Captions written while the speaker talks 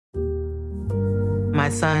my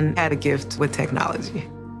son had a gift with technology.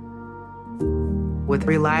 With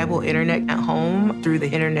reliable internet at home through the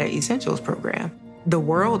Internet Essentials program, the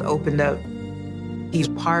world opened up. He's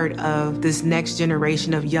part of this next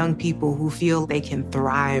generation of young people who feel they can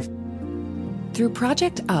thrive. Through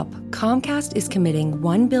Project UP, Comcast is committing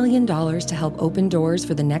 $1 billion to help open doors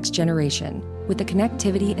for the next generation with the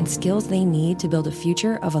connectivity and skills they need to build a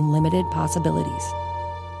future of unlimited possibilities.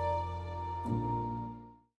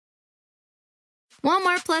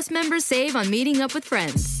 Walmart Plus members save on meeting up with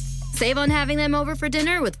friends. Save on having them over for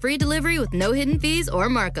dinner with free delivery with no hidden fees or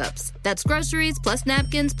markups. That's groceries plus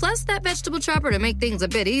napkins plus that vegetable chopper to make things a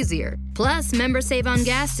bit easier. Plus, members save on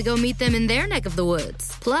gas to go meet them in their neck of the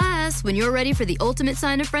woods. Plus, when you're ready for the ultimate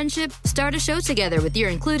sign of friendship, start a show together with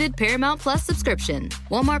your included Paramount Plus subscription.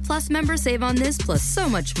 Walmart Plus members save on this plus so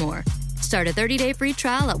much more. Start a 30-day free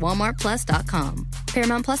trial at walmartplus.com.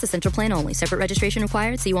 Paramount Plus Essential Plan only. Separate registration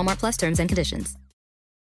required. See Walmart Plus terms and conditions.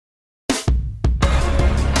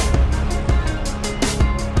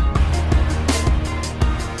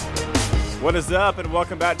 What is up, and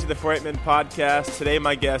welcome back to the Freightman Podcast. Today,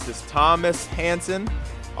 my guest is Thomas Hansen,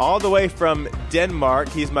 all the way from Denmark.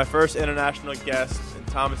 He's my first international guest, and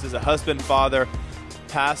Thomas is a husband, father,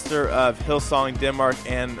 pastor of Hillsong Denmark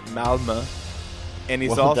and Malmö, and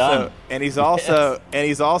he's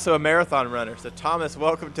also a marathon runner. So, Thomas,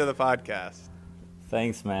 welcome to the podcast.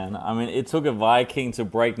 Thanks, man. I mean, it took a Viking to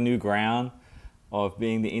break new ground of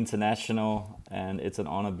being the international, and it's an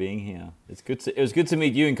honor being here. It was good to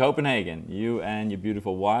meet you in Copenhagen. You and your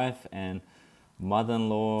beautiful wife and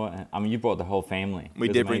mother-in-law. And, I mean, you brought the whole family. We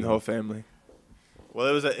did bring the whole family. Well,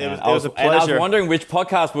 it was a pleasure. And I was wondering which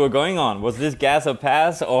podcast we were going on. Was this Gas or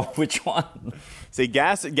Pass, or which one? See,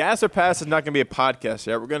 Gas or Pass is not going to be a podcast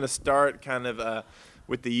yet. We're going to start kind of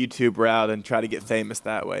with the YouTube route and try to get famous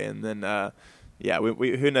that way, and then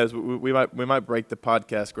we who knows? We might break the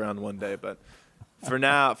podcast ground one day, but. For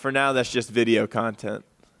now, that's just video content.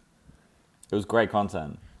 It was great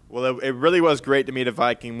content. Well, it really was great to meet a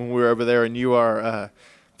Viking when we were over there. And you are,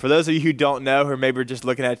 for those of you who don't know, or maybe just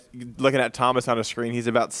looking at Thomas on a screen, he's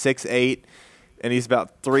about 6'8", and he's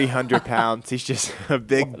about 300 pounds. He's just a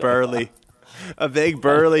big burly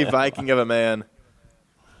Viking of a man.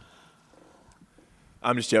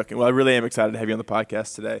 I'm just joking. Well, I really am excited to have you on the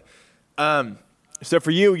podcast today. So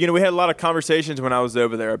for you, we had a lot of conversations when I was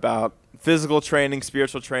over there about physical training,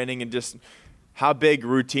 spiritual training, and just how big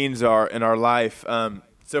routines are in our life.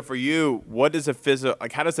 So for you, how does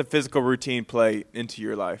a physical routine play into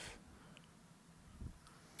your life?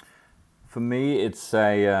 For me, it's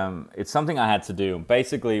something I had to do.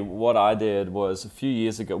 Basically, what I did was a few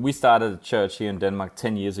years ago, we started a church here in Denmark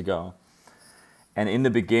 10 years ago. And in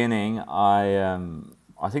the beginning,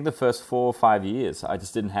 I think the first 4 or 5 years, I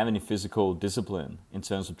just didn't have any physical discipline in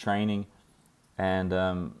terms of training, and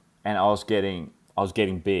I was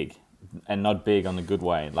getting big, and not big on the good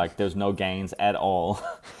way. Like there was no gains at all.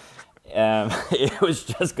 It was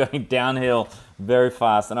just going downhill very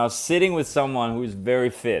fast, and I was sitting with someone who is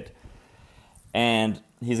very fit, and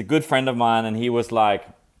he's a good friend of mine, and he was like,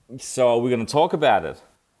 "So we're gonna talk about it."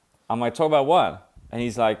 I'm like, "Talk about what?" And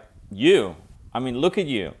he's like, "You. I mean, look at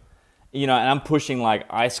you." And I'm pushing like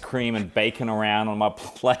ice cream and bacon around on my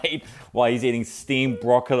plate while he's eating steamed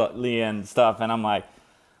broccoli and stuff. And I'm like,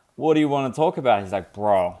 "What do you want to talk about?" He's like,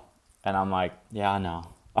 "Bro." And I'm like, "Yeah, I know.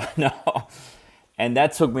 And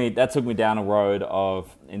that took me down a road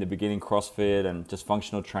of, in the beginning, CrossFit and just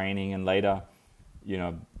functional training, and later,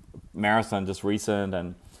 marathon just recent.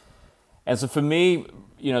 And so for me,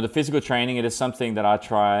 the physical training, it is something that I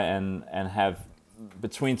try and have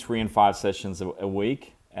between 3 and 5 sessions a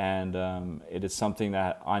week. And it is something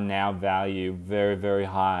that I now value very, very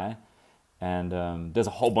high. And there's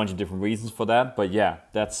a whole bunch of different reasons for that. But yeah,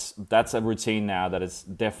 that's a routine now that is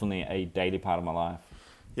definitely a daily part of my life.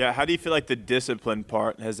 Yeah, how do you feel like the discipline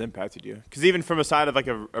part has impacted you? Because even from a side of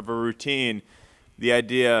a routine, the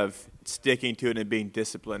idea of sticking to it and being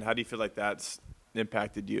disciplined, how do you feel like that's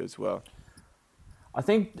impacted you as well? I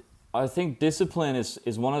think discipline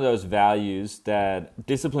is one of those values that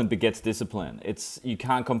discipline begets discipline. You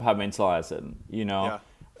can't compartmentalize it, Yeah.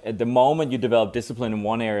 At the moment you develop discipline in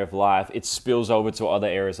one area of life, it spills over to other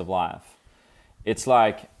areas of life. It's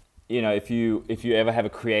like, if you ever have a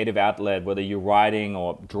creative outlet, whether you're writing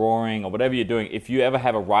or drawing or whatever you're doing, if you ever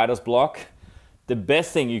have a writer's block, the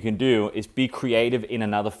best thing you can do is be creative in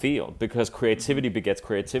another field, because creativity begets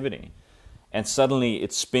creativity. And suddenly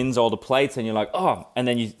it spins all the plates and you're like, oh, and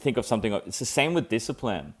then you think of something. It's the same with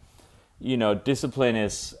discipline. Discipline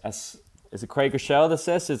is, as Craig Rochelle that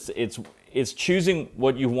says, it's choosing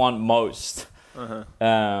what you want most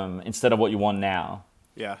instead of what you want now.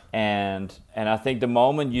 Yeah. And I think the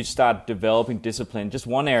moment you start developing discipline, just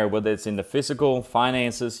one area, whether it's in the physical,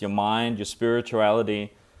 finances, your mind, your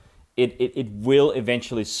spirituality, it will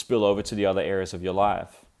eventually spill over to the other areas of your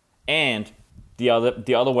life. And the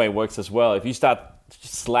other way works as well. If you start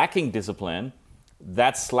slacking discipline,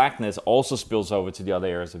 that slackness also spills over to the other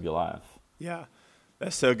areas of your life. Yeah,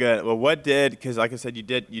 that's so good. Well, because like I said, you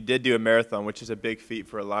did do a marathon, which is a big feat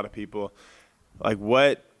for a lot of people. Like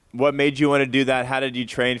what made you want to do that? How did you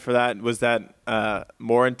train for that? Was that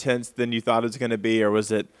more intense than you thought it was going to be, or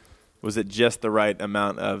was it just the right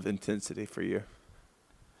amount of intensity for you?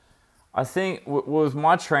 I think with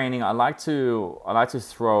my training, I like to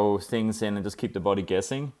throw things in and just keep the body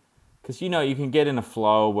guessing, because you can get in a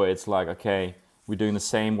flow where it's like, okay, we're doing the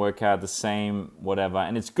same workout, the same whatever,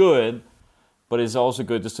 and it's good, but it's also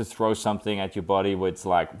good just to throw something at your body where it's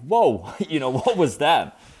like, whoa, what was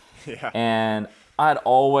that? Yeah. And I'd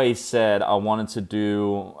always said I wanted to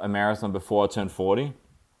do a marathon before I turned 40.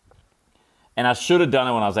 And I should have done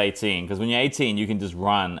it when I was 18, because when you're 18, you can just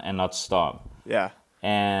run and not stop. Yeah.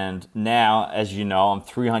 And now, as you know, I'm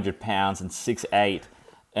 300 pounds and 6'8",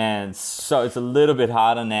 and so it's a little bit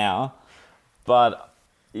harder now. But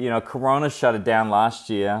Corona shut it down last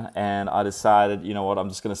year, and I decided, you know what, I'm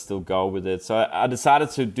just going to still go with it. So I decided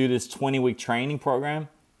to do this 20-week training program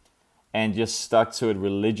and just stuck to it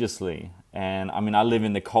religiously. And I mean, I live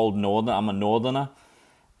in the cold northern, I'm a northerner,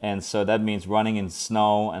 and so that means running in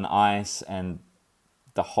snow and ice and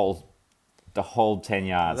the whole 10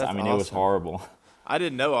 yards. That's I mean, awesome. It was horrible. I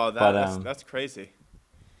didn't know all that. But, that's crazy.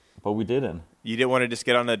 But we didn't. You didn't want to just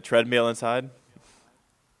get on a treadmill inside?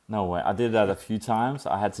 No way. I did that a few times.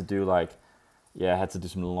 I had to do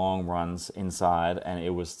some long runs inside, and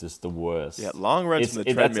it was just the worst. Yeah, long runs from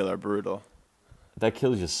the treadmill are brutal. That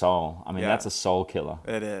kills your soul. I mean, That's a soul killer.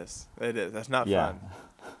 It is. That's not fun.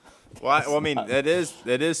 Well, I mean, it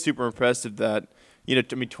is super impressive that,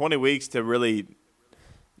 20 weeks to really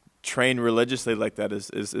train religiously like that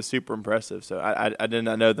is super impressive. So I did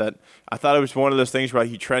not know that. I thought it was one of those things where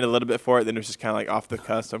you trained a little bit for it, then it was just kind of like off the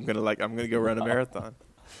cusp. I'm gonna go run a marathon.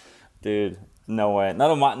 Dude, no way.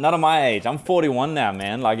 Not at my age. I'm 41 now,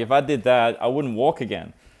 man. Like, if I did that, I wouldn't walk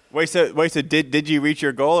again. Wait. So did you reach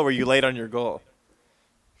your goal, or were you late on your goal?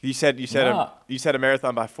 You said a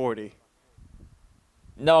marathon by 40.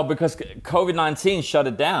 No, because COVID-19 shut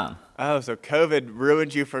it down. Oh, so COVID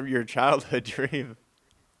ruined you from your childhood dream.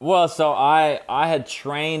 Well, so I had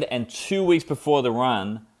trained, and 2 weeks before the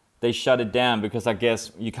run, they shut it down because I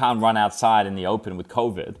guess you can't run outside in the open with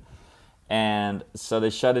COVID. And so they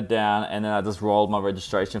shut it down, and then I just rolled my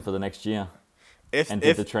registration for the next year and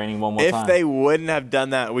did the training one more time. If they wouldn't have done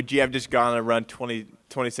that, would you have just gone and run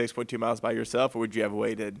 26.2 miles by yourself, or would you have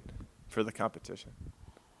waited for the competition?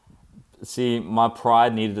 See, my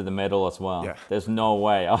pride needed the medal as well. Yeah. There's no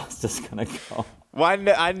way I was just going to go. Well,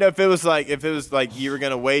 I know if it was like you were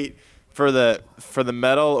going to wait for the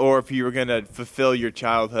medal, or if you were going to fulfill your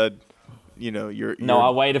childhood, your No,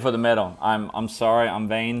 I waited for the medal. I'm sorry, I'm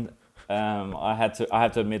vain. I have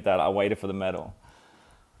to admit that I waited for the medal,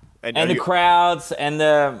 and the crowds, and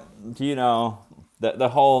the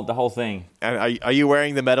whole thing. And are you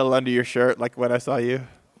wearing the medal under your shirt like when I saw you?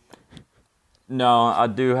 No, I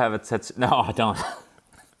do have a tattoo. No, I don't.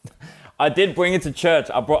 I did bring it to church.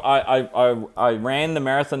 I ran the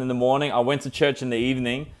marathon in the morning. I went to church in the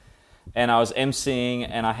evening, and I was emceeing,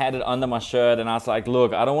 and I had it under my shirt, and I was like,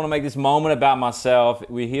 look, I don't want to make this moment about myself.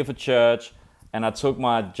 We're here for church. And I took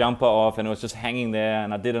my jumper off, and it was just hanging there.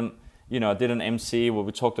 And I did an MC where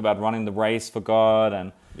we talked about running the race for God,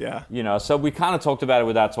 and so we kind of talked about it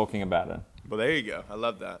without talking about it. Well, there you go. I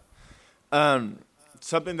love that.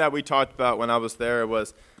 Something that we talked about when I was there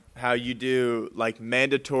was how you do like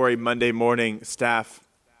mandatory Monday morning staff,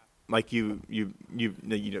 like you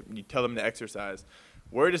tell them to exercise.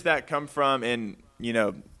 Where does that come from? And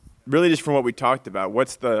really just from what we talked about,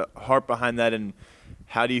 what's the heart behind that, and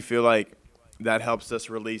how do you feel like that helps us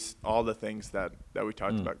release all the things that we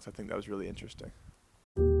talked about? Because I think that was really interesting.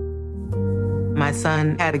 My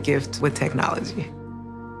son had a gift with technology.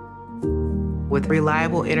 With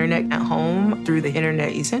reliable internet at home through the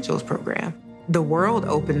Internet Essentials program, the world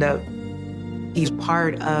opened up. He's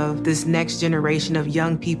part of this next generation of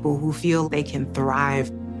young people who feel they can thrive.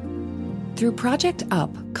 Through Project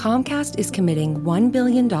UP, Comcast is committing $1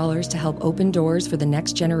 billion to help open doors for the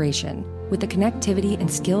next generation with the connectivity and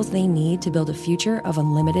skills they need to build a future of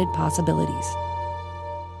unlimited possibilities.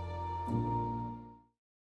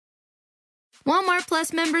 Walmart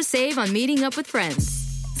Plus members save on meeting up with friends.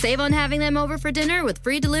 Save on having them over for dinner with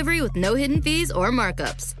free delivery with no hidden fees or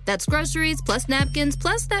markups. That's groceries plus napkins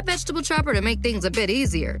plus that vegetable chopper to make things a bit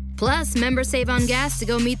easier. Plus, members save on gas to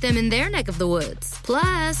go meet them in their neck of the woods.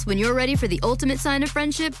 Plus, when you're ready for the ultimate sign of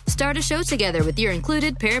friendship, start a show together with your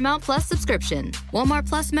included Paramount Plus subscription. Walmart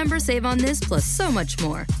Plus members save on this plus so much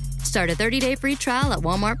more. Start a 30-day free trial at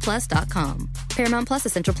walmartplus.com. Paramount Plus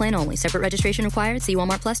Essential Plan only. Separate registration required. See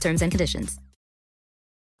Walmart Plus terms and conditions.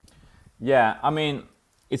 Yeah, I mean,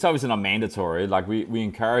 it's obviously not mandatory. Like we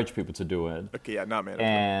encourage people to do it. Okay, yeah, not mandatory.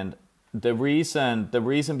 And the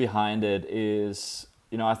reason behind it is,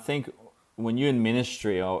 I think when you're in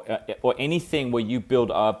ministry or anything where you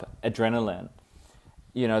build up adrenaline,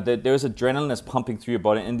 there's adrenaline that's pumping through your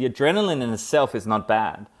body, and the adrenaline in itself is not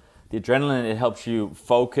bad. The adrenaline, it helps you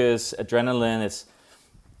focus. Adrenaline is,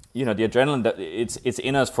 the adrenaline that it's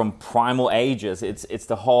in us from primal ages. It's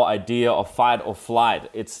the whole idea of fight or flight.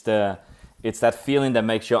 It's that feeling that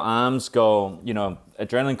makes your arms go,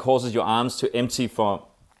 adrenaline causes your arms to empty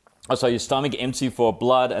your stomach empty for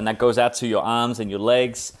blood, and that goes out to your arms and your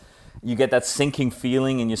legs. You get that sinking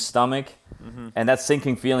feeling in your stomach. Mm-hmm. And that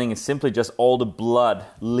sinking feeling is simply just all the blood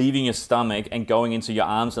leaving your stomach and going into your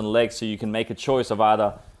arms and legs, so you can make a choice of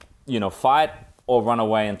either fight or run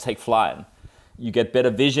away and take flight. You get better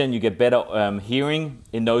vision, you get better hearing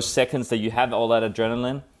in those seconds that you have all that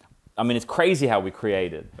adrenaline. I mean, it's crazy how we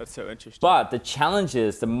create it. That's so interesting. But the challenge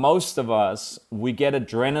is that most of us, we get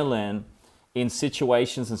adrenaline in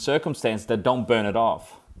situations and circumstances that don't burn it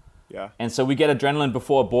off. Yeah. And so we get adrenaline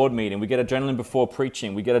before a board meeting, we get adrenaline before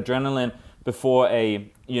preaching, we get adrenaline before a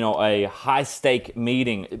high stake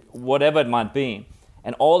meeting, whatever it might be.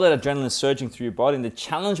 And all that adrenaline is surging through your body. And the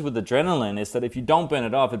challenge with adrenaline is that if you don't burn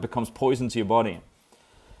it off, it becomes poison to your body.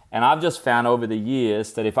 And I've just found over the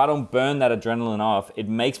years that if I don't burn that adrenaline off, it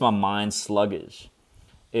makes my mind sluggish.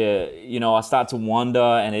 I start to wonder,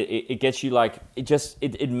 and it gets you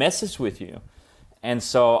it messes with you. And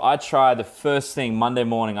so I try the first thing Monday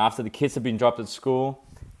morning after the kids have been dropped at school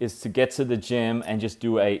is to get to the gym and just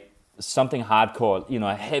do something hardcore,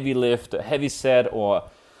 a heavy lift, a heavy set, or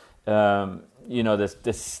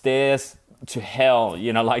the stairs to hell,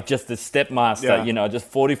 just the Stepmaster, yeah. Just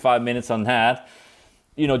 45 minutes on that,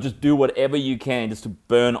 just do whatever you can just to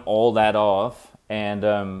burn all that off. And,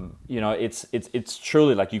 it's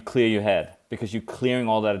truly like you clear your head because you're clearing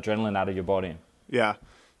all that adrenaline out of your body. Yeah.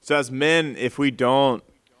 So as men, if we don't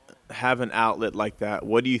have an outlet like that,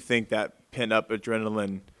 what do you think that pent-up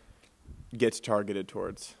adrenaline gets targeted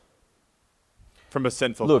towards from a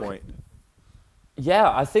sinful point?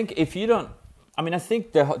 Yeah, I think if you don't, I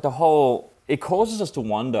think the whole, it causes us to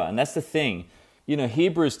wonder, and that's the thing.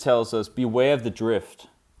 Hebrews tells us, beware of the drift.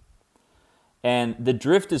 And the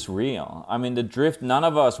drift is real. The drift, none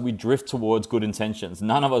of us, we drift towards good intentions.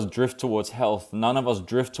 None of us drift towards health. None of us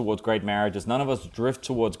drift towards great marriages. None of us drift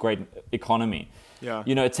towards great economy. Yeah.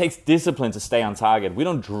 It takes discipline to stay on target. We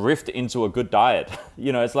don't drift into a good diet.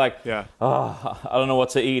 It's like, yeah. I don't know what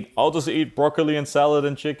to eat. I'll just eat broccoli and salad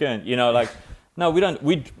and chicken. No, we don't.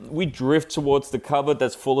 We drift towards the cupboard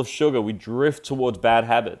that's full of sugar. We drift towards bad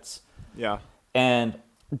habits. Yeah. And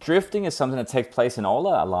drifting is something that takes place in all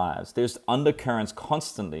our lives. There's undercurrents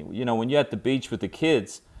constantly. When you're at the beach with the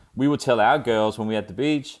kids, we would tell our girls when we're at the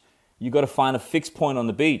beach, you got to find a fixed point on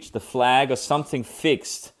the beach, the flag or something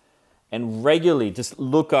fixed, and regularly just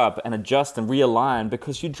look up and adjust and realign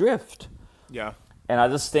because you drift. Yeah. And I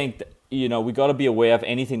just think that, we got to be aware of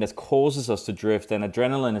anything that causes us to drift, and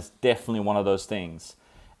adrenaline is definitely one of those things.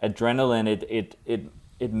 Adrenaline,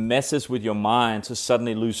 it messes with your mind to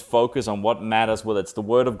suddenly lose focus on what matters, whether it's the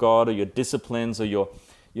Word of God or your disciplines or your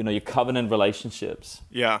covenant relationships.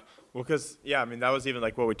 Yeah. Well, because, that was even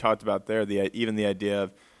like what we talked about there, even the idea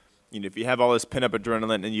of, if you have all this pent-up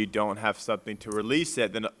adrenaline and you don't have something to release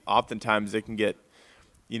it, then oftentimes it can get,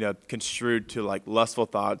 construed to like lustful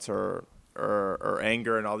thoughts or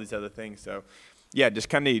anger and all these other things. So, yeah, just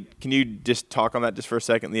can you just talk on that just for a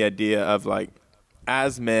second, the idea of like,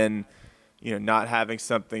 as men, not having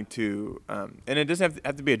something to, and it doesn't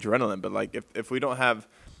have to be adrenaline, but like if we don't have,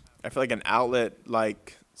 I feel like an outlet,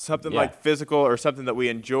 like something like physical or something that we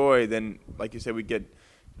enjoy, then like you said, we get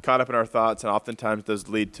caught up in our thoughts, and oftentimes those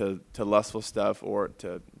lead to lustful stuff or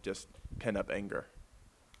to just pent up anger.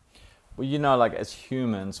 Well, like as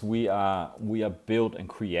humans, we are built and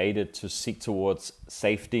created to seek towards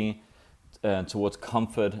safety, towards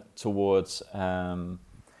comfort, towards,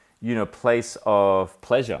 place of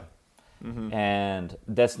pleasure. Mm-hmm. And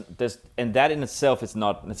and that in itself is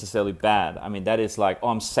not necessarily bad. That is like,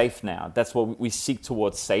 I'm safe now. That's what we seek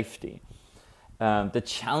towards, safety. The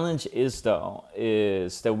challenge is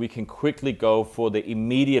that we can quickly go for the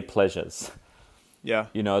immediate pleasures. Yeah.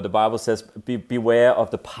 You know, the Bible says, beware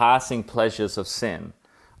of the passing pleasures of sin,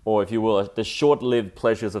 or if you will, the short-lived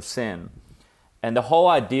pleasures of sin. And the whole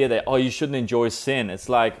idea that, you shouldn't enjoy sin, it's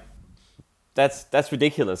like, that's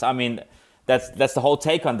ridiculous. I mean, that's the whole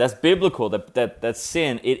take on, that's biblical, that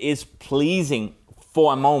sin, it is pleasing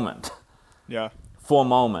for a moment. Yeah. For a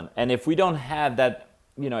moment. And if we don't have that,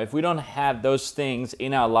 if we don't have those things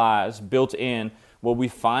in our lives built in, where we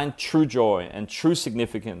find true joy and true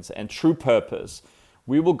significance and true purpose,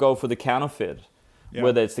 we will go for the counterfeit. Yeah.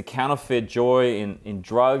 Whether it's the counterfeit joy in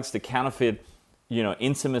drugs, the counterfeit,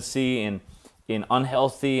 intimacy in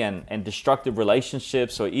unhealthy and destructive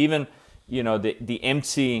relationships, or even, the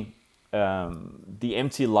empty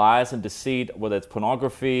lies and deceit, whether it's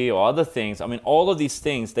pornography or other things. I mean, all of these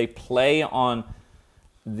things, they play on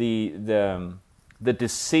the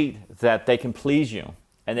deceit that they can please you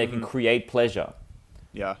and they can create pleasure.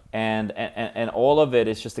 Yeah. And all of it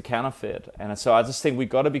is just a counterfeit. And so I just think we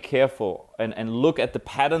got to be careful and look at the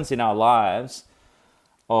patterns in our lives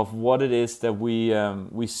of what it is that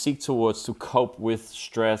we seek towards to cope with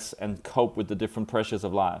stress and cope with the different pressures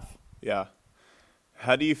of life. Yeah.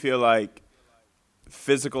 How do you feel like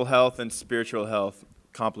physical health and spiritual health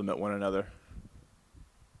complement one another?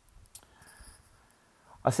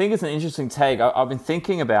 I think it's an interesting take. I've been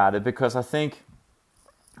thinking about it because I think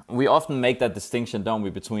we often make that distinction, don't we,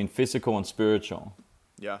 between physical and spiritual.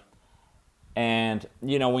 Yeah. And,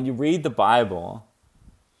 when you read the Bible,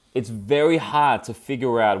 it's very hard to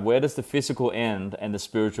figure out where does the physical end and the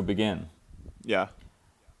spiritual begin. Yeah.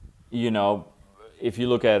 If you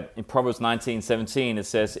look at in Proverbs 19:17, it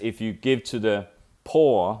says, if you give to the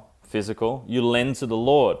poor, physical, you lend to the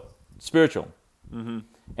Lord, spiritual. Mm-hmm.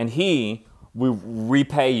 And he will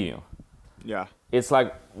repay you. Yeah. It's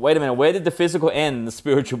like, wait a minute, where did the physical end and the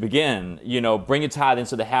spiritual begin? Bring your tithe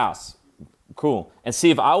into the house. Cool. And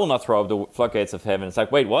see if I will not throw up the floodgates of heaven. It's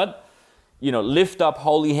like, wait, what? Lift up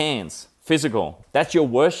holy hands, physical. That's your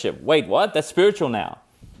worship. Wait, what? That's spiritual now.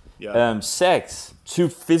 Yeah. Sex, two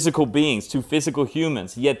physical beings, two physical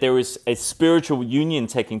humans, yet there is a spiritual union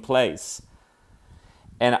taking place.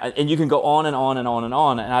 And you can go on and on and on and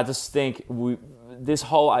on. And I just think this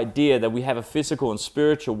whole idea that we have a physical and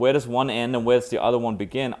spiritual, where does one end and where does the other one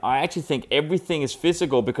begin? I actually think everything is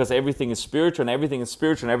physical because everything is spiritual, and everything is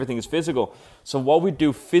spiritual and everything is physical. So what we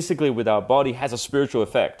do physically with our body has a spiritual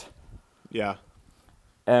effect. Yeah.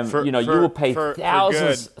 You will pay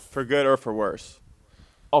thousands. For good or for worse.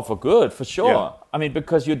 Oh, for good, for sure. Yeah. I mean,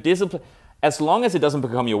 because you're disciplined, as long as it doesn't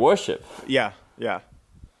become your worship. Yeah, yeah.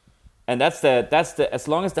 And that's the as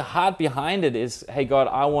long as the heart behind it is, hey God,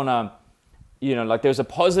 I want to, there's a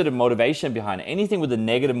positive motivation behind it. Anything with a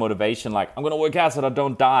negative motivation, like I'm going to work out so that I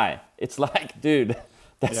don't die. It's like, dude,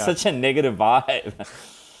 that's such a negative vibe.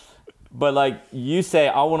 But like you say,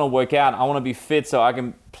 I want to work out, I want to be fit so I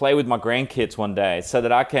can play with my grandkids one day, so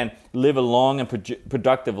that I can live a long and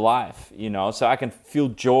productive life, so I can feel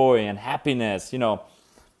joy and happiness,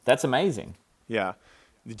 that's amazing. Yeah.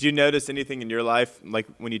 Did you notice anything in your life, like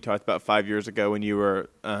when you talked about 5 years ago when you were,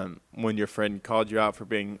 when your friend called you out for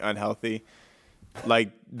being unhealthy,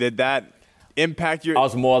 like did that impact your... I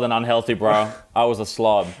was more than unhealthy, bro. I was a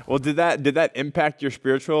slob. Well, did that impact your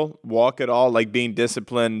spiritual walk at all? Like being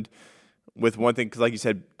disciplined with one thing, because like you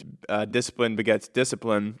said, discipline begets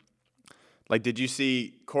discipline. Like, did you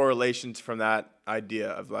see correlations from that idea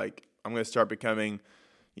of like, I'm going to start becoming,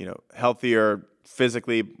 healthier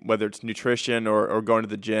physically, whether it's nutrition or going to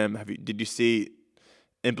the gym? Did you see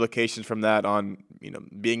implications from that on,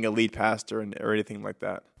 being a lead pastor or anything like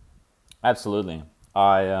that? Absolutely.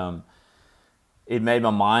 It made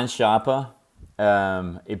my mind sharper.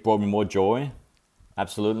 It brought me more joy.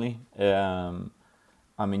 Absolutely.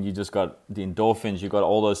 You just got the endorphins, you got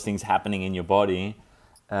all those things happening in your body.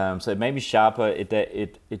 So it made me sharper. It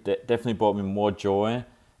definitely brought me more joy.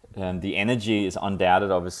 The energy is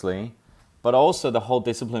undoubted, obviously. But also the whole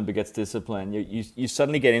discipline begets discipline. You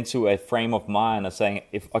suddenly get into a frame of mind of saying,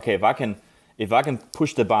 if I can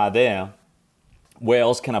push the bar there, where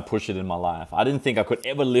else can I push it in my life? I didn't think I could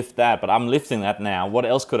ever lift that, but I'm lifting that now. What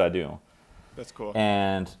else could I do? That's cool.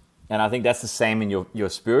 And I think that's the same in your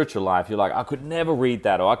spiritual life. You're like, I could never read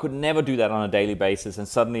that, or I could never do that on a daily basis. And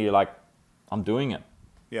suddenly you're like, I'm doing it.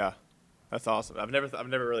 Yeah, that's awesome. I've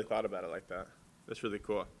never really thought about it like that. That's really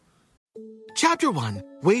cool. Chapter 1,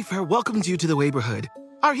 Wayfair welcomes you to the Wayborhood.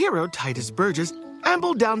 Our hero, Titus Burgess,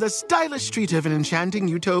 ambled down the stylish street of an enchanting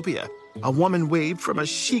utopia. A woman waved from a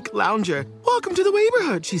chic lounger. Welcome to the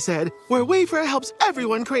Wayborhood, she said, where Wayfair helps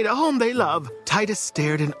everyone create a home they love. Titus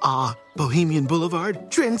stared in awe. Bohemian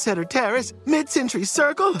Boulevard, Trendsetter Terrace, Mid-Century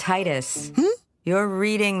Circle. Titus, you're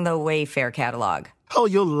reading the Wayfair catalog. Oh,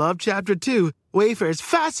 you'll love Chapter 2. Wayfair's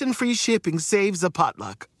fast and free shipping saves a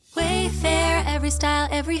potluck. Wayfair, every style,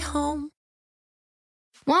 every home.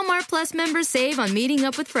 Walmart Plus members save on meeting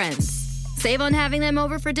up with friends. Save on having them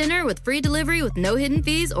over for dinner with free delivery with no hidden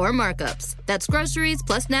fees or markups. That's groceries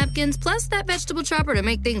plus napkins plus that vegetable chopper to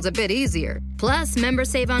make things a bit easier. Plus, members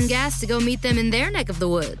save on gas to go meet them in their neck of the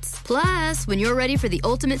woods. Plus, when you're ready for the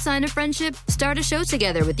ultimate sign of friendship, start a show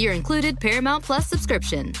together with your included Paramount Plus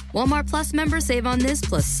subscription. Walmart Plus members save on this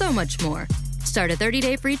plus so much more. Start a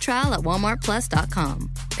 30-day free trial at walmartplus.com.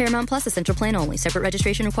 Paramount Plus Essential Plan only. Separate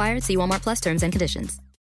registration required. See Walmart Plus terms and conditions.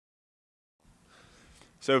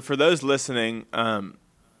 So for those listening, I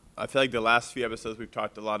feel like the last few episodes we've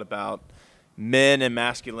talked a lot about men and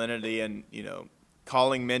masculinity and,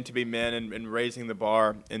 calling men to be men and raising the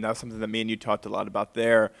bar. And that's something that me and you talked a lot about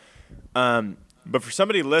there. But for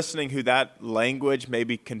somebody listening who that language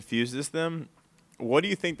maybe confuses them, what do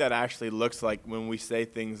you think that actually looks like when we say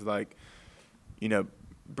things like,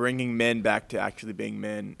 bringing men back to actually being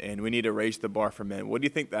men and we need to raise the bar for men? What do you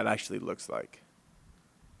think that actually looks like?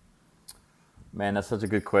 Man, that's such a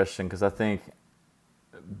good question, because I think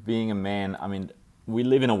being a man, we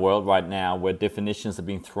live in a world right now where definitions are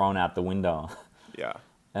being thrown out the window. Yeah.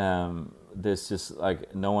 There's just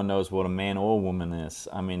no one knows what a man or a woman is.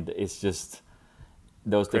 It's just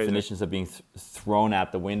those Crazy. definitions are being thrown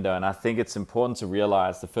out the window. And I think it's important to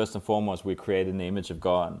realize that first and foremost, we're created in the image of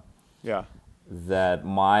God. Yeah. That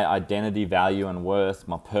my identity, value, and worth,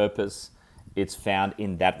 my purpose, it's found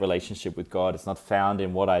in that relationship with God. It's not found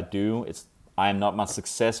in what I do. I am not my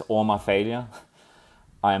success or my failure.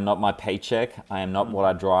 I am not my paycheck. I am not what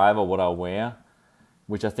I drive or what I wear,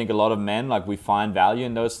 which I think a lot of men, we find value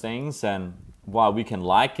in those things. And while we can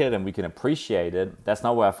like it and we can appreciate it, that's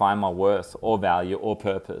not where I find my worth or value or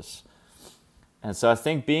purpose. And so I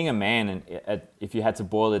think being a man, and if you had to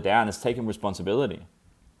boil it down, is taking responsibility.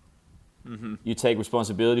 Mm-hmm. You take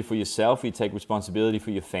responsibility for yourself, you take responsibility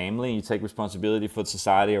for your family, you take responsibility for the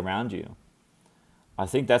society around you. I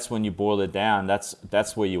think that's when you boil it down,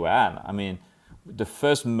 that's where you're at. The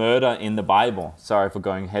first murder in the Bible, sorry for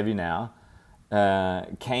going heavy now,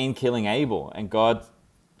 Cain killing Abel, and God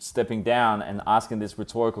stepping down and asking this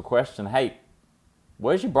rhetorical question, hey,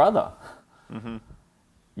 where's your brother? Mm-hmm.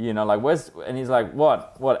 Where's, and he's like,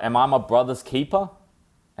 what, am I my brother's keeper?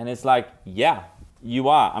 And it's like, yeah, you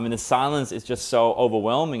are. The silence is just so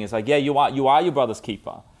overwhelming. It's like, yeah, you are your brother's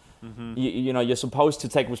keeper. Mm-hmm. You're supposed to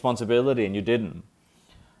take responsibility and you didn't.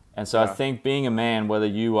 And so I think being a man, whether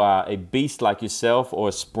you are a beast like yourself or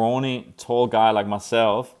a scrawny, tall guy like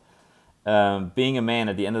myself, being a man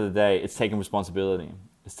at the end of the day, it's taking responsibility.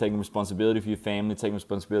 It's taking responsibility for your family, taking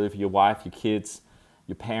responsibility for your wife, your kids,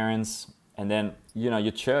 your parents, and then,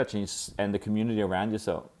 your church and the community around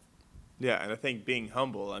yourself. Yeah, and I think being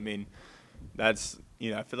humble, that's,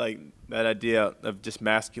 I feel like that idea of just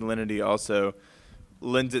masculinity also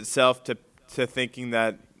lends itself to thinking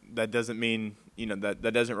that doesn't mean,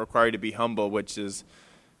 that doesn't require you to be humble, which is,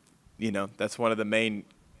 that's one of the main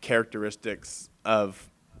characteristics of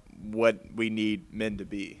what we need men to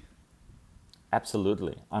be.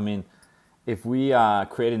 Absolutely. If we are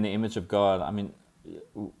created in the image of God,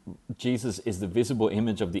 Jesus is the visible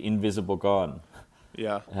image of the invisible God.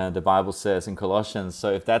 Yeah. The Bible says in Colossians.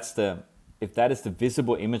 So if that is the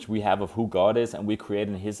visible image we have of who God is and we create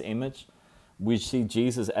in His image, we see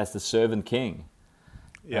Jesus as the servant king.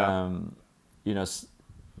 Yeah. It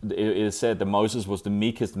is said that Moses was the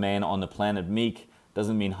meekest man on the planet. Meek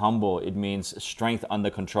doesn't mean humble; it means strength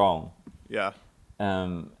under control. Yeah.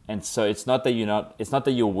 And so it's not that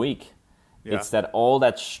you're weak. Yeah. It's that all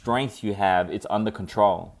that strength you have, it's under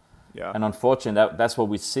control. Yeah. And unfortunately, that's what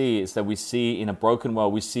we see, is that we see in a broken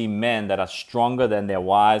world, we see men that are stronger than their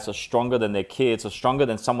wives or stronger than their kids or stronger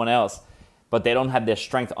than someone else, but they don't have their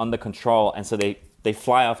strength under control. And so they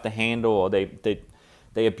fly off the handle, or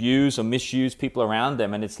they abuse or misuse people around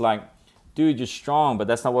them. And it's like, dude, you're strong, but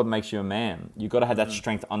that's not what makes you a man. You got to have that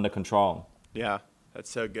strength under control. Yeah, that's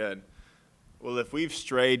so good. Well, if we've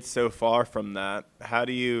strayed so far from that, how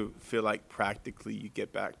do you feel like practically you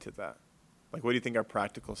get back to that? What do you think are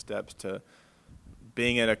practical steps to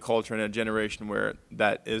being in a culture and a generation where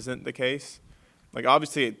that isn't the case?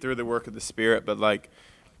 Obviously through the work of the Spirit, but I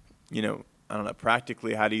don't know,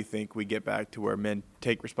 practically, how do you think we get back to where men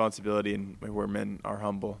take responsibility and where men are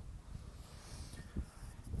humble?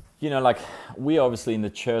 We obviously in the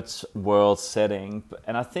church world setting,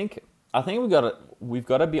 and I think we've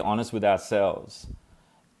got to be honest with ourselves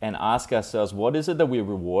and ask ourselves, what is it that we're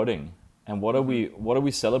rewarding? And what are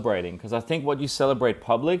we celebrating? Because I think what you celebrate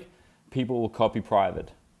public, people will copy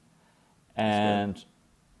private. And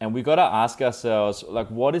we got to ask ourselves,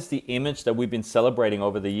 what is the image that we've been celebrating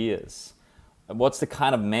over the years? what's the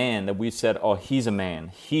kind of man that we said, oh, he's a man.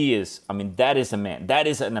 He is, that is a man. That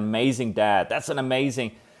is an amazing dad. That's an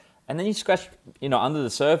amazing... And then you scratch, under the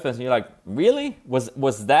surface, and you're like, really? Was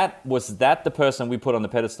that the person we put on the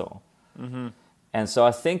pedestal? Mm-hmm. And so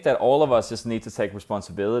I think that all of us just need to take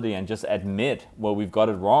responsibility and just admit where we've got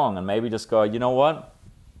it wrong, and maybe just go, you know what?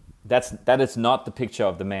 That is not the picture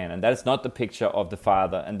of the man, and that is not the picture of the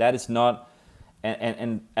father, and that is not,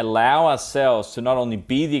 and allow ourselves to not only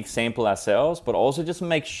be the example ourselves, but also just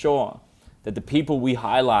make sure that the people we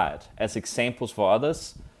highlight as examples for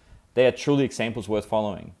others, they are truly examples worth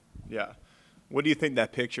following. Yeah. What do you think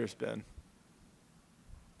that picture's been?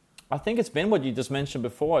 I think it's been what you just mentioned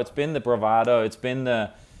before. It's been the bravado. It's been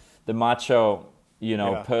the macho,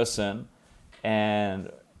 person. And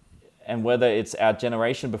whether it's our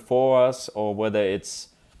generation before us, or whether it's,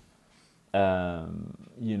 the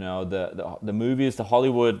movies, the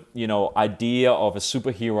Hollywood, idea of a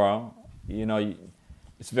superhero,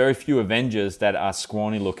 it's very few Avengers that are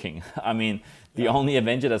scrawny looking. The only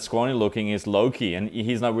Avenger that's scrawny looking is Loki, and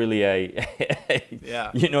he's not really in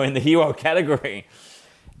the hero category.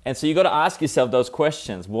 And so you got to ask yourself those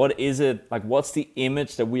questions. What is it, like, what's the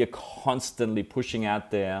image that we are constantly pushing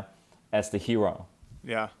out there as the hero?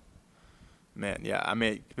 Yeah. Man, yeah.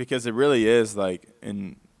 Because it really is like,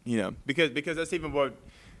 because that's even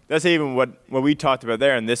what we talked about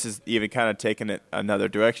there, and this is even kind of taking it another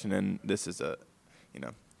direction, and this is a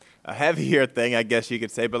heavier thing, I guess you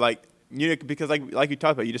could say, but because like you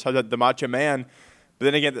talked about, you just talked about the macho man, but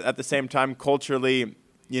then again, at the same time, culturally,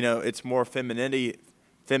 it's more femininity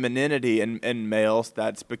in males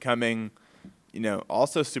that's becoming,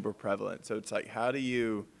 also super prevalent. So it's like, how do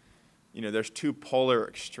you, there's two polar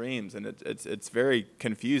extremes, and it's very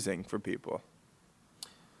confusing for people.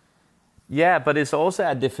 Yeah, but it's also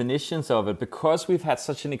our definitions of it, because we've had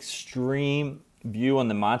such an extreme view on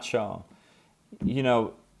the macho.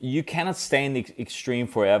 You cannot stay in the extreme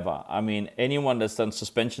forever. Anyone that's done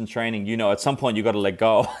suspension training, at some point you got to let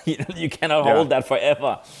go. You cannot hold that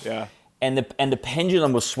forever. Yeah. And the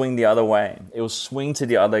pendulum will swing the other way. It will swing to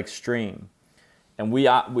the other extreme. And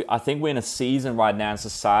I think we're in a season right now in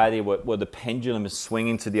society where the pendulum is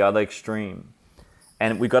swinging to the other extreme.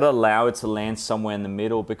 And we got to allow it to land somewhere in the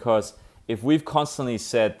middle, because if we've constantly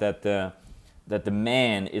said that the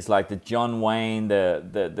man is like the John Wayne,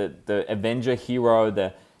 the Avenger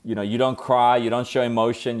hero, you don't cry, you don't show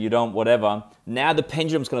emotion, you don't whatever. Now the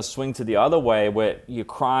pendulum's going to swing to the other way where you're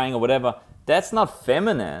crying or whatever. That's not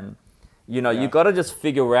feminine. You got to just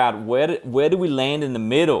figure out where do we land in the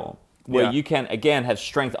middle where you can, again, have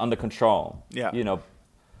strength under control. Yeah.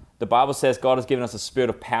 The Bible says God has given us a spirit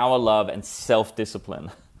of power, love, and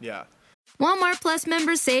self-discipline. Yeah. Walmart Plus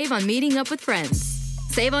members save on meeting up with friends.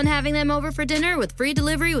 Save on having them over for dinner with free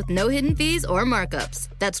delivery with no hidden fees or markups.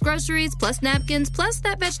 That's groceries plus napkins plus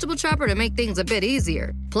that vegetable chopper to make things a bit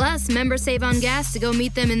easier. Plus, members save on gas to go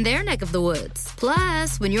meet them in their neck of the woods.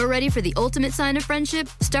 Plus, when you're ready for the ultimate sign of friendship,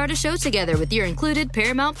 start a show together with your included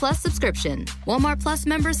Paramount Plus subscription. Walmart Plus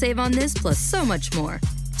members save on this plus so much more.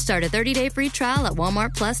 Start a 30-day free trial at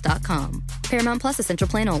walmartplus.com. Paramount Plus Essential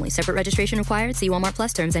Plan only. Separate registration required. See Walmart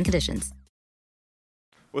Plus terms and conditions.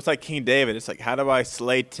 Well, it's like King David. It's like, how do I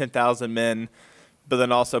slay 10,000 men, but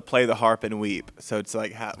then also play the harp and weep? So it's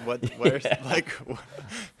like,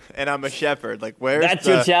 and I'm a shepherd. Like, where's That's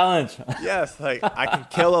your challenge. Yes, like I can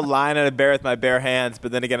kill a lion and a bear with my bare hands,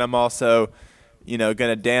 but then again, I'm also, going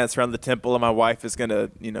to dance around the temple, and my wife is going to,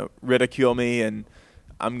 ridicule me, and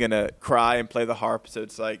I'm going to cry and play the harp. So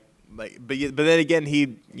it's but then again,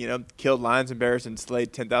 he, killed lions and bears and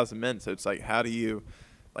slayed 10,000 men. So it's like, how do you...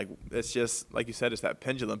 it's just, like you said, it's that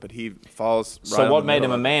pendulum, but he falls right. So what made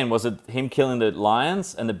him a man? Was it him killing the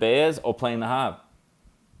lions and the bears, or playing the harp?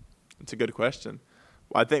 It's a good question.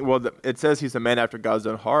 Well, I think, it says he's a man after God's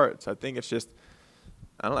own heart. So I think it's just,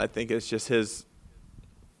 I think it's just his,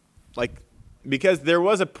 because there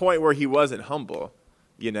was a point where he wasn't humble,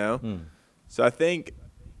 So I think,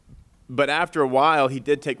 but after a while, he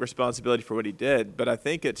did take responsibility for what he did. But I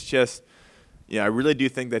think it's just, I really do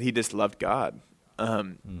think that he just loved God.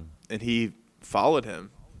 And he followed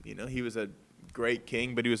him. He was a great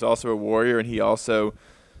king, but he was also a warrior, and he also,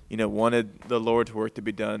 wanted the Lord's work to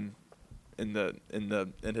be done in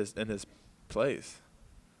his place.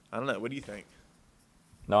 I don't know. What do you think?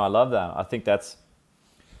 No, I love that. I think it's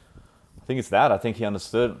that. I think he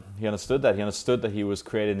understood that. He understood that he was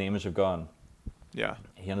created in the image of God. Yeah.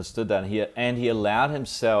 He understood that, and he allowed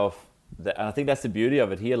himself. And I think that's the beauty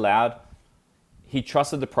of it. He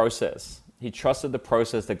trusted the process. He trusted the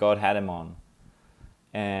process that God had him on,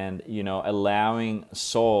 and allowing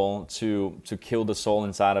Saul to kill the soul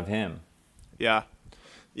inside of him. Yeah,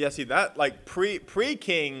 Yeah, see that like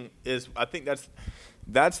pre-king is, I think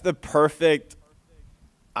that's the perfect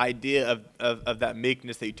idea of that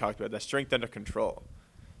meekness that you talked about, that strength under control.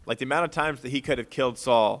 Like the amount of times that he could have killed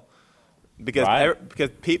Saul because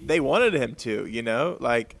they wanted him to, you know?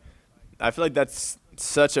 Like I feel like that's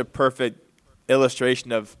such a perfect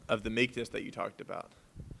illustration of the meekness that you talked about.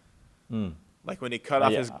 Like when he cut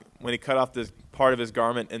off this part of his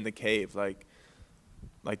garment in the cave, like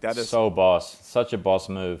that is such a boss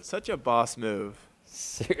move. Such a boss move.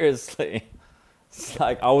 Seriously. It's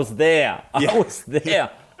like, I was there. I was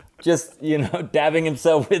there. Just, dabbing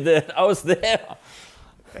himself with it. I was there.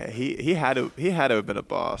 Yeah, he had to have been a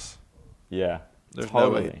boss. Yeah. There's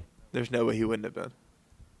no way he wouldn't have been.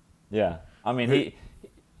 Yeah. I mean,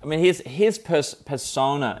 his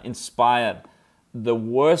persona inspired the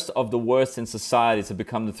worst of the worst in society to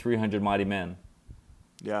become the 300 mighty men.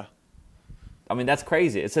 Yeah. I mean, that's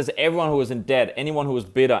crazy. It says everyone who was in debt, anyone who was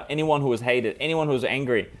bitter, anyone who was hated, anyone who was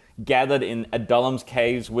angry, gathered in Adullam's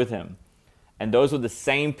caves with him. And those were the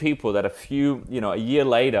same people that a year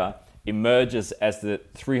later emerges as the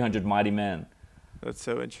 300 mighty men. That's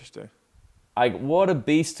so interesting. Like, what a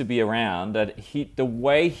beast to be around, that the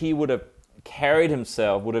way he would have carried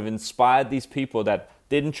himself would have inspired these people that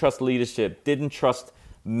didn't trust leadership, didn't trust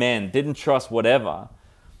men, didn't trust whatever,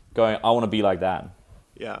 going, I want to be like that.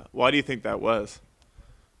 Yeah. Why do you think that was?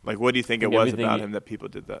 Like, what do you think it was about him that people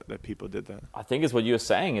did that? I think it's what you were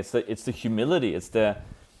saying. It's the humility.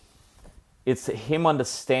 It's him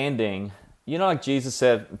understanding. Like Jesus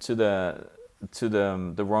said to the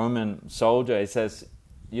Roman soldier. He says,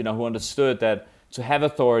 who understood that to have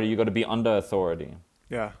authority, you got to be under authority.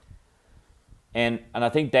 Yeah. And I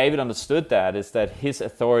think David understood that, is that his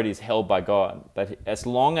authority is held by God. That as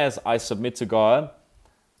long as I submit to God,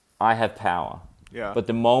 I have power. Yeah. But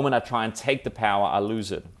the moment I try and take the power, I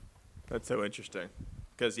lose it. That's so interesting.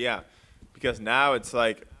 Because now it's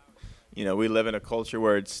like, we live in a culture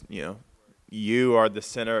where it's, you are the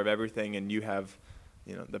center of everything and you have,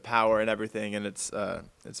 the power and everything. And it's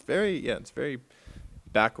very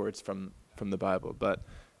backwards from the Bible. But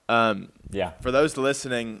for those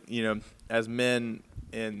listening, as men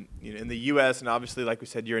in the U.S. and obviously, like we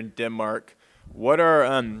said, you're in Denmark, what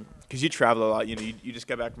are, because you travel a lot, you just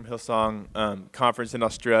got back from Hillsong conference in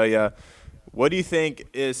Australia. What do you think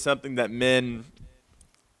is something that men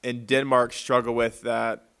in Denmark struggle with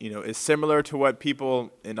that, is similar to what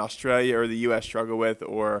people in Australia or the U.S. struggle with?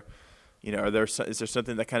 Or, is there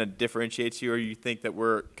something that kind of differentiates you, or you think that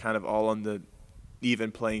we're kind of all on the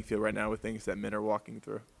even playing field right now with things that men are walking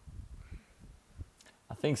through?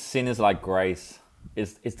 I think sin is like grace.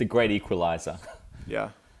 It's the great equalizer.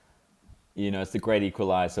 Yeah. It's the great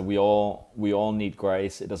equalizer. We all need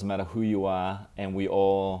grace. It doesn't matter who you are, and we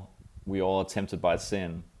all are tempted by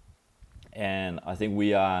sin. And I think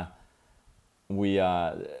we are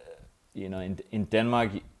in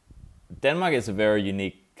Denmark. Denmark is a very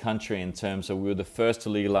unique country in terms of we were the first to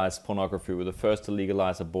legalize pornography. We were the first to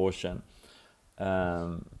legalize abortion.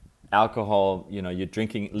 Alcohol, your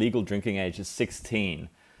legal drinking age is 16.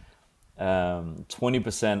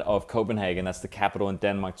 20% of Copenhagen, that's the capital in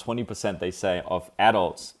Denmark, 20% they say of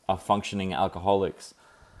adults are functioning alcoholics.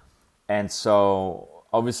 And so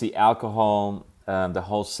obviously alcohol, the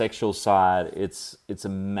whole sexual side, it's a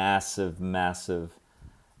massive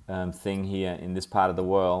thing here in this part of the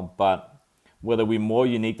world. But whether we're more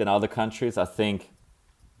unique than other countries, I think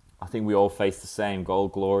we all face the same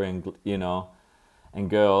gold, glory, and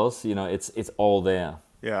girls. It's all there.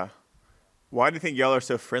 Yeah. Why do you think y'all are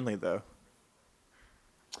so friendly, though?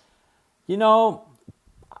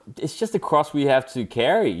 It's just a cross we have to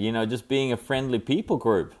carry. Just being a friendly people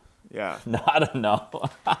group. Yeah. No, I don't know.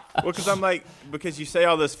 Well, because you say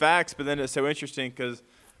all those facts, but then it's so interesting because,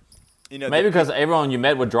 maybe because everyone you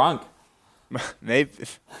met were drunk. Maybe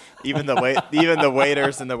even the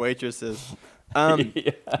waiters and the waitresses. But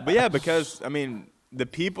yeah, because the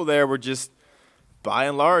people there were just, by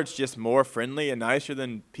and large, just more friendly and nicer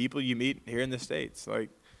than people you meet here in the States.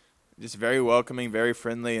 Like, just very welcoming, very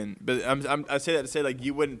friendly. But I say that to say, like,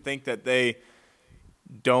 you wouldn't think that they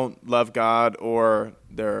don't love God or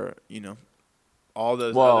they're, all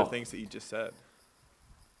those other things that you just said.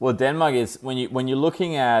 Well, Denmark is, when you're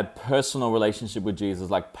looking at personal relationship with Jesus,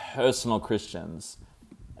 like personal Christians,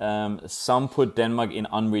 some put Denmark in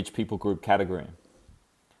unreached people group category.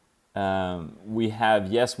 We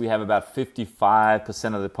have about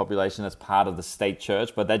 55% of the population that's part of the state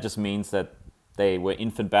church, but that just means that they were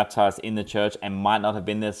infant baptized in the church and might not have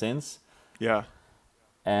been there since. Yeah.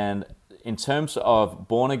 And in terms of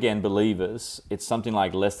born again believers, it's something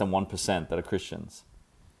like less than 1% that are Christians.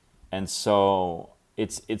 And so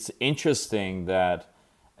it's interesting that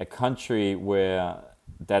a country where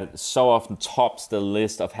that so often tops the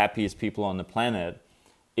list of happiest people on the planet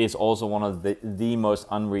is also one of the most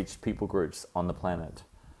unreached people groups on the planet.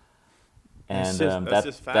 And that's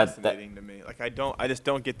just fascinating to me. Like I just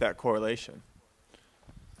don't get that correlation.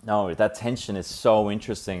 No, that tension is so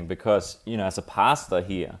interesting because, as a pastor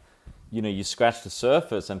here, you scratch the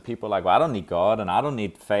surface and people are like, well, I don't need God and I don't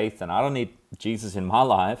need faith and I don't need Jesus in my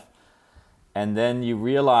life. And then you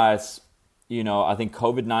realize, I think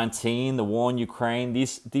COVID-19, the war in Ukraine,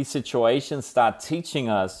 these situations start teaching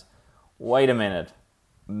us, wait a minute,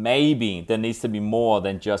 maybe there needs to be more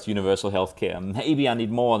than just universal healthcare. Maybe I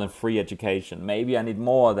need more than free education. Maybe I need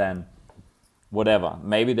more than whatever.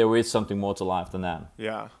 Maybe there is something more to life than that.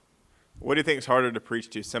 Yeah. What do you think is harder to preach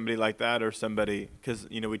to, somebody like that or somebody, because,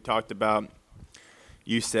 we talked about,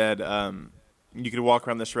 you said you could walk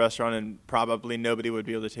around this restaurant and probably nobody would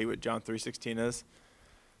be able to tell you what John 3:16 is.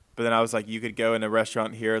 But then I was like, you could go in a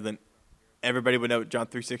restaurant here, then everybody would know what John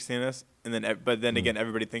 3:16 is, and then again,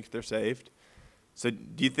 everybody thinks they're saved. So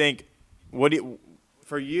do you think,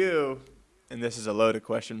 for you, and this is a loaded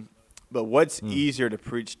question, but what's easier to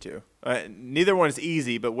preach to? Neither one is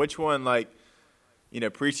easy, but which one,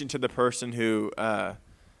 preaching to the person who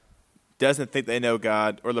doesn't think they know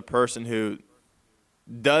God, or the person who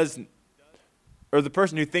does, or the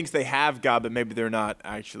person who thinks they have God, but maybe they're not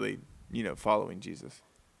actually, following Jesus?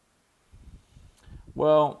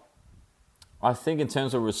 Well, I think in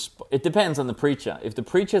terms of it depends on the preacher. If the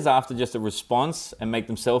preacher's after just a response and make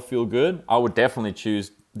themselves feel good, I would definitely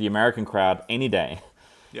choose the American crowd any day.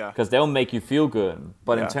 Yeah. Because they'll make you feel good.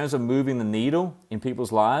 But in terms of moving the needle in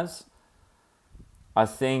people's lives, I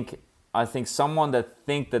think someone that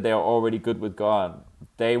think that they are already good with God,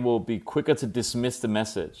 they will be quicker to dismiss the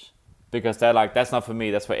message because they're like, that's not for me,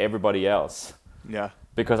 that's for everybody else. Yeah.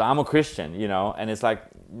 Because I'm a Christian, and it's like,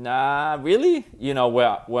 nah, really?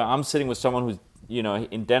 Where I'm sitting with someone who's,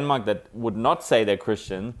 in Denmark that would not say they're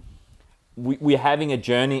Christian, we're having a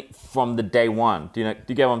journey from the day one. Do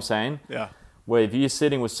you get what I'm saying? Yeah. Where if you're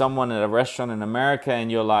sitting with someone at a restaurant in America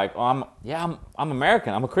and you're like, oh, I'm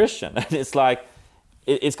American, I'm a Christian. And it's like,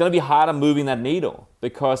 it's going to be harder moving that needle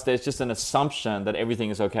because there's just an assumption that everything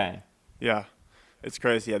is okay. Yeah, it's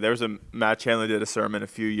crazy. Yeah, there was Matt Chandler did a sermon a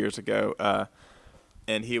few years ago,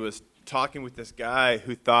 and he was talking with this guy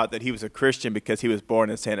who thought that he was a Christian because he was born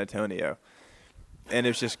in San Antonio. And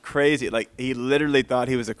it's just crazy. Like, he literally thought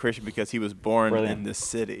he was a Christian because he was born in this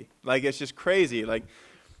city. Like, it's just crazy, like,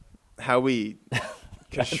 how we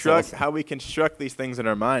construct these things in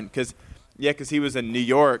our mind. Because he was in New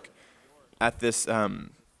York at this,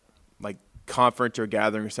 conference or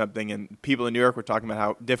gathering or something, and people in New York were talking about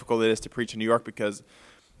how difficult it is to preach in New York because,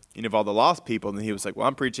 of all the lost people. And he was like, well,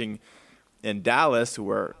 I'm preaching in Dallas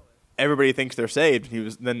where everybody thinks they're saved.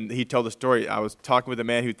 Then he told the story. I was talking with a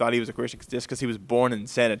man who thought he was a Christian just because he was born in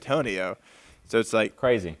San Antonio. So it's like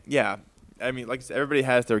crazy. Yeah, I mean, like I said, everybody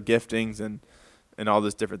has their giftings and all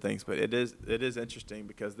those different things. But it is interesting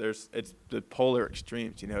because it's the polar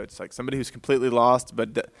extremes. It's like somebody who's completely lost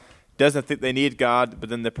but doesn't think they need God, but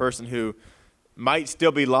then the person who might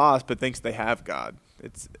still be lost but thinks they have God.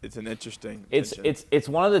 It's an interesting. It's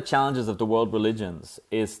one of the challenges of the world religions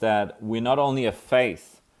is that we're not only a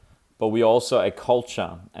faith, but we're also a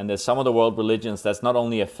culture. And there's some of the world religions that's not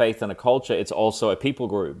only a faith and a culture, it's also a people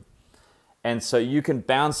group. And so you can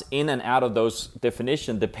bounce in and out of those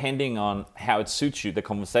definitions depending on how it suits you, the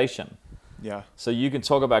conversation. Yeah. So you can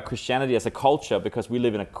talk about Christianity as a culture because we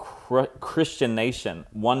live in a Christian nation,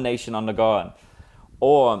 one nation under God.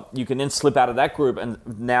 Or you can then slip out of that group and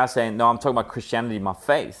now saying, no, I'm talking about Christianity, my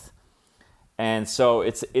faith. And so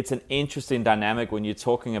it's an interesting dynamic when you're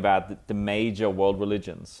talking about the major world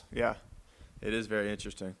religions. Yeah, it is very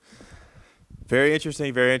interesting. Very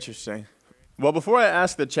interesting, very interesting. Well, before I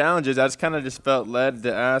ask the challenges, I just felt led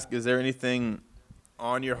to ask, is there anything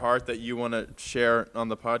on your heart that you want to share on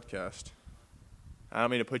the podcast? I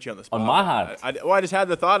don't mean to put you on the spot. On my heart? I just had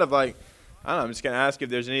the thought of I'm just going to ask if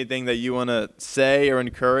there's anything that you want to say or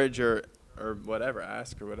encourage or whatever,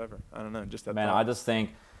 ask or whatever. I don't know, just that thought.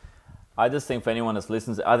 I just think for anyone that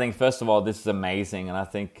listens, I think first of all, this is amazing. And I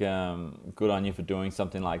think good on you for doing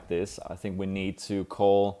something like this. I think we need to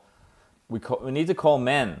call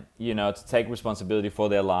men, to take responsibility for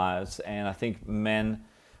their lives. And I think men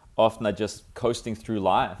often are just coasting through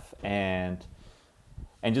life and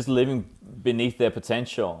just living beneath their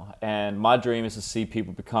potential. And my dream is to see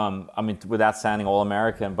people become, without sounding all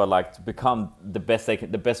American, but to become the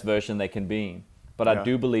best version they can be. But yeah. I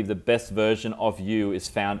do believe the best version of you is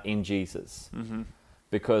found in Jesus. Mm-hmm.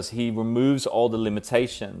 Because he removes all the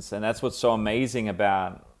limitations. And that's what's so amazing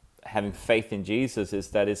about having faith in Jesus is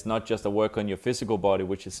that it's not just a work on your physical body,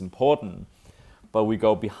 which is important, but we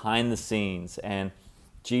go behind the scenes. And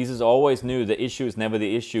Jesus always knew the issue is never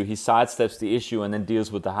the issue. He sidesteps the issue and then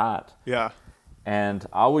deals with the heart. Yeah. And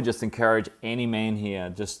I would just encourage any man here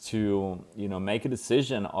just to, make a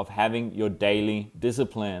decision of having your daily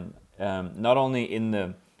discipline, not only in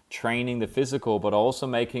the training, the physical, but also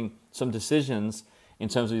making some decisions in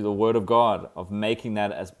terms of the Word of God, of making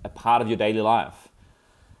that as a part of your daily life.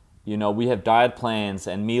 We have diet plans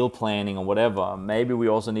and meal planning or whatever. Maybe we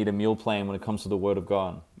also need a meal plan when it comes to the Word of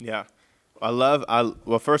God. Yeah.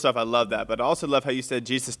 First off, I love that, but I also love how you said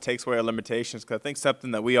Jesus takes away our limitations, because I think something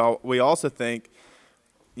that we also think,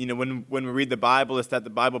 when we read the Bible, is that the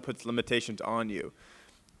Bible puts limitations on you.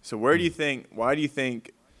 So why do you think,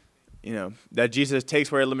 that Jesus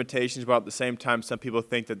takes away our limitations, but at the same time, some people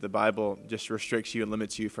think that the Bible just restricts you and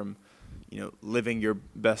limits you from, living your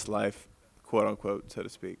best life, quote unquote, so to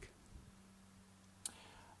speak?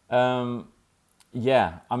 Yeah,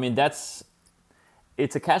 I mean,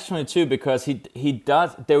 it's a catch-22 because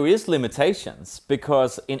there is limitations,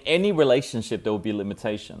 because in any relationship there will be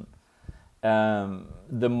limitation.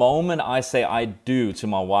 The moment I say I do to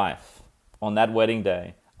my wife on that wedding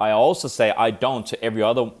day, I also say I don't to every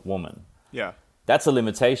other woman. Yeah. That's a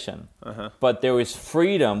limitation. Uh-huh. But there is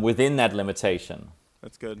freedom within that limitation.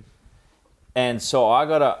 That's good. And so I've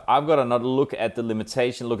gotta not look at the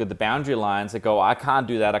limitation, look at the boundary lines and go, I can't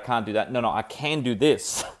do that, I can't do that. No, I can do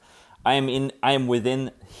this. I am within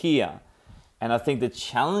here. And I think the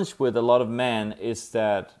challenge with a lot of men is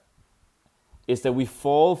that we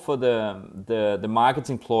fall for the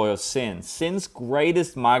marketing ploy of sin. Sin's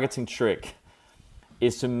greatest marketing trick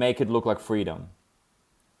is to make it look like freedom.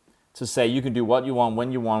 To say you can do what you want,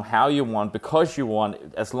 when you want, how you want, because you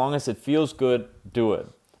want, as long as it feels good, do it.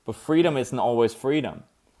 But freedom isn't always freedom.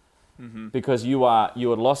 Mm-hmm. Because you are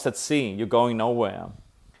lost at sea, you're going nowhere.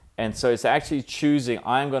 And so it's actually choosing,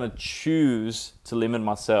 I'm going to choose to limit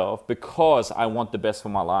myself because I want the best for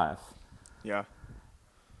my life. Yeah.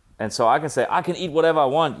 And so I can say, I can eat whatever I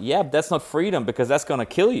want. Yeah, but that's not freedom, because that's going to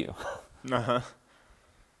kill you. Uh-huh.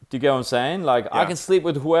 Do you get what I'm saying? Like, yeah. I can sleep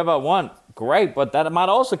with whoever I want. Great, but that might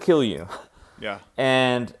also kill you. Yeah.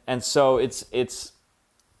 And so it's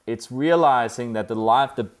realizing that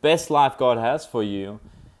the best life God has for you,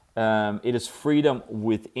 it is freedom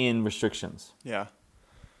within restrictions. Yeah.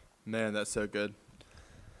 Man, that's so good.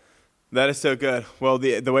 That is so good. Well,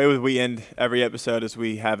 the way we end every episode is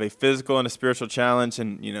we have a physical and a spiritual challenge,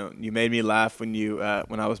 and you made me laugh when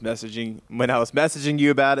I was messaging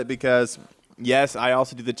you about it, because yes, I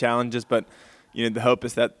also do the challenges, but the hope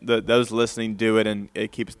is that those listening do it, and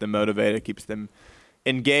it keeps them motivated, keeps them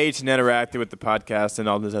engaged and interacting with the podcast and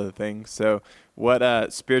all those other things. So,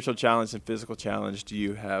 what spiritual challenge and physical challenge do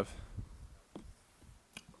you have?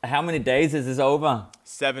 How many days is this over?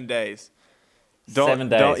 7 days. 7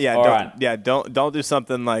 days. Don't do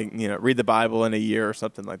something like read the Bible in a year or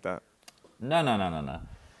something like that. No.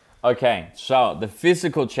 Okay, so the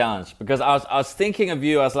physical challenge, because I was thinking of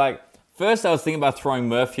you. I was like, first I was thinking about throwing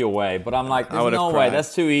Murphy away, but I'm like, there's no way.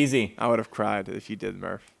 That's too easy. I would have cried if you did,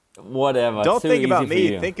 Murph. Whatever. Don't think about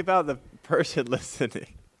me. Think about the person listening.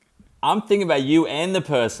 I'm thinking about you and the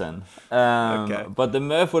person. Okay. But the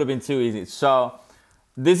Murph would have been too easy. So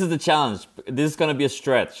this is the challenge. This is going to be a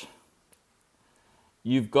stretch.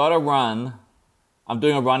 You've got to run. I'm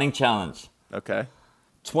doing a running challenge. Okay.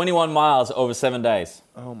 21 miles over 7 days.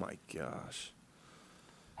 Oh my gosh.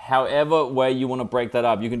 However way you want to break that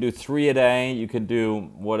up. You can do 3 a day. You can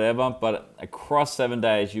do whatever. But across 7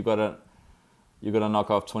 days, you got to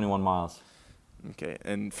knock off 21 miles. Okay.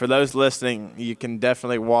 And for those listening, you can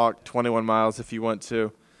definitely walk 21 miles if you want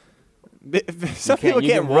to. Some people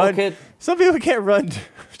can't run. Some people can't run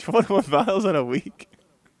 21 miles in a week.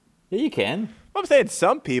 Yeah, you can. I'm saying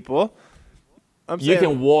some people. You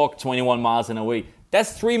can walk 21 miles in a week.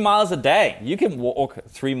 That's 3 miles a day. You can walk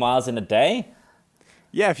 3 miles in a day.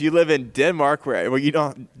 Yeah, if you live in Denmark where you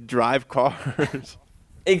don't drive cars.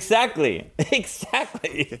 Exactly.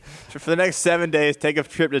 So for the next 7 days, take a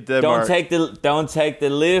trip to Denmark. Don't take the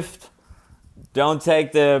lift. Don't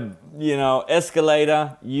take the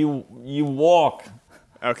escalator. You walk.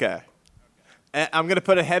 Okay. And I'm gonna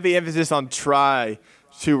put a heavy emphasis on try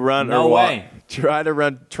to run no or walk. Way. Try to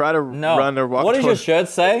run or walk. What does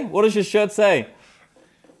your shirt say?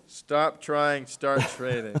 Stop trying, start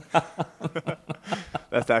training.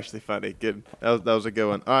 That's actually funny. Good. That was a good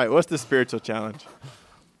one. All right, what's the spiritual challenge?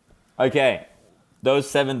 Okay, those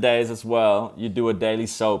 7 days as well, you do a daily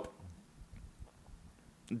soap.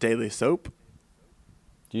 Daily soap?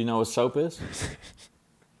 Do you know what soap is?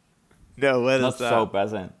 No, what is Not that? soap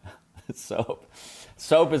as in soap.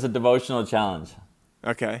 Soap is a devotional challenge.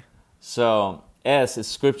 Okay. So S is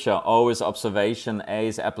scripture, O is observation, A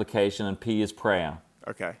is application, and P is prayer.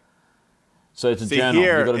 Okay. So it's a See, journal.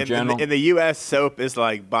 here You got to in journal. the U.S., soap is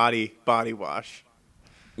like body wash.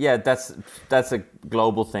 Yeah, that's a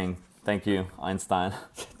global thing. Thank you, Einstein.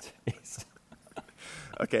 Jeez.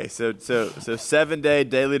 Okay, so 7-day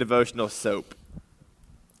daily devotional soap.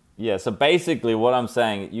 Yeah, so basically what I'm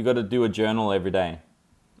saying, you got to do a journal every day.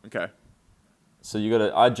 Okay. So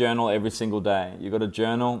I journal every single day. You got to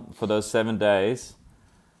journal for those 7 days.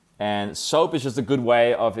 And soap is just a good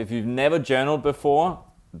way of, if you've never journaled before,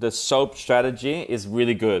 the soap strategy is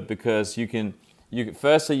really good because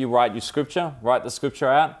firstly you write the scripture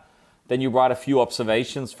out, then you write a few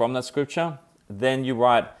observations from that scripture, then you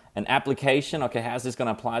write an application, okay, how's this going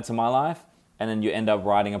to apply to my life? And then you end up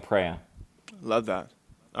writing a prayer. Love that.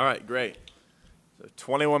 All right, great. So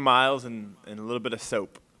 21 miles and a little bit of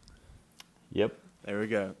soap. Yep. There we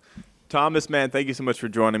go. Thomas, man, thank you so much for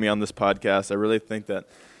joining me on this podcast. I really think that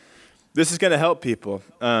this is going to help people.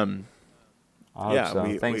 I hope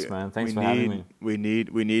so. Thanks, man. Thanks for having me. We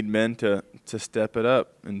need men to step it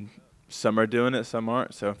up, and some are doing it, some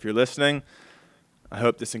aren't. So if you're listening, I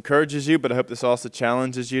hope this encourages you, but I hope this also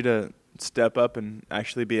challenges you to step up and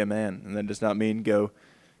actually be a man. And that does not mean go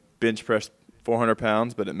bench press 400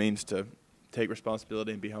 pounds, but it means to take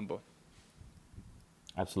responsibility and be humble.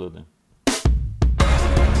 Absolutely.